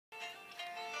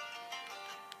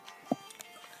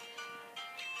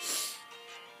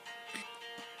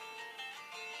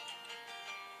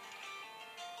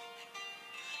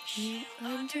You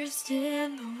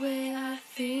understand the way I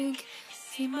think.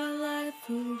 See my life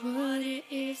for what it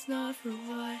is, not for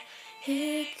what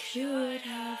it could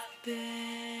have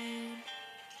been.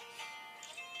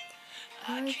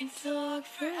 I can talk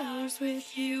for hours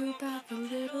with you about the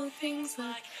little things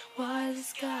like why the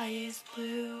sky is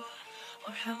blue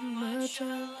or how much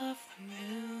I love the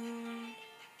moon.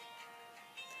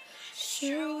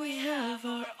 Sure, we have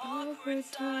our awkward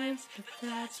times, but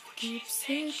that's what keeps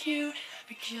it cute,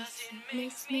 because it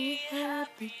makes me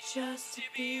happy just to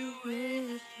be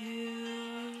with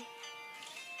you.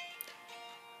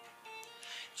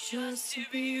 Just to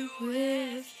be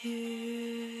with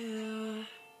you.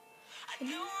 I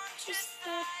know I'm just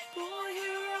that boy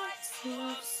who writes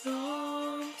love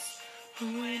songs, but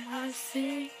when I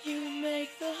sing you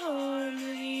make the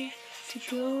harmony to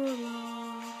go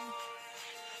along.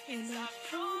 And I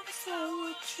promise I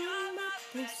will try my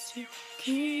best to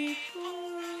keep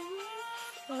our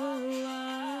love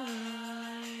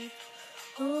alive.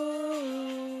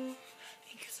 Oh,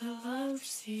 because I love to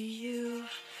see you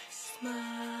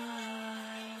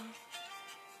smile.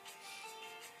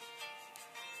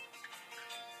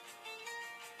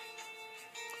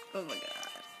 Oh my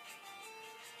God.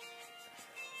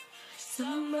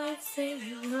 Some might say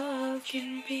that love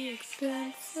can be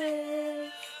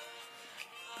expensive,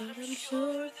 but I'm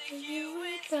sure that you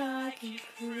and I can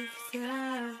prove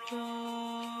that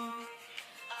wrong.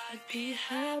 I'd be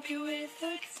happy with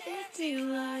a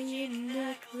dandelion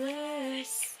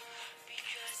necklace,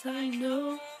 because I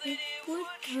know it would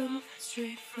come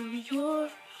straight from your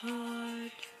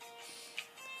heart.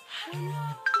 I know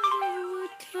that it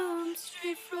would come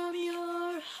straight from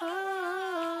your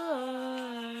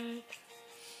heart.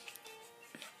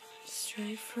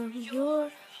 Straight from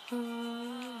your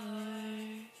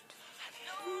heart.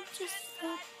 I'm just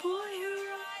that boy who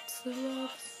writes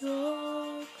love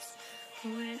songs.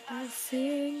 When I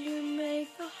sing, you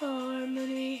make the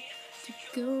harmony to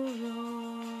go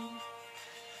along.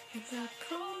 And I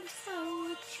promise I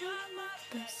will try my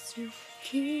best to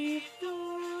keep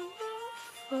your love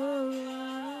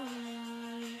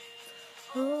alive.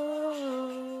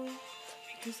 Oh,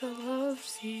 because I love to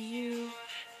see you.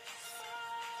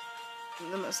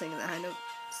 I'm not singing that high note.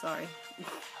 Sorry.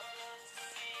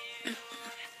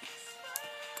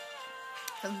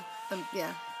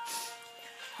 Yeah.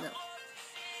 No.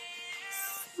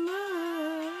 Smile.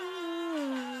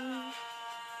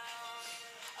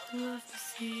 I love to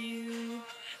see you.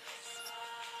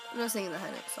 I'm not singing the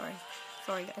high note. Sorry.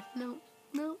 Sorry, guys. No.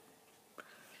 No.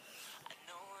 I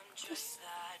know I'm just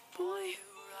that boy who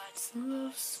writes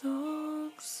love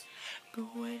songs, but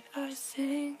when I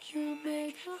sing, you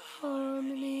make a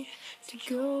harmony to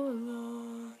go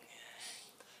along.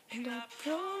 And I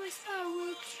promise I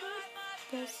will try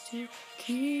my best to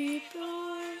keep your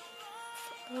love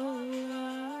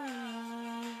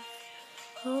alive.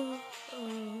 Oh,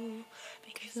 oh,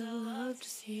 because I love to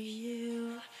see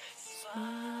you smile.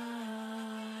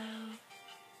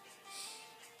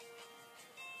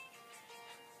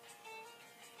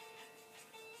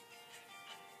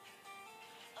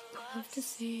 I love to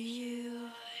see you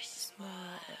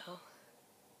smile.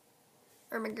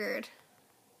 Oh my God.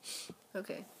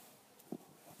 Okay.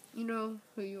 You know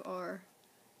who you are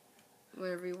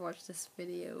whenever you watch this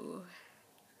video.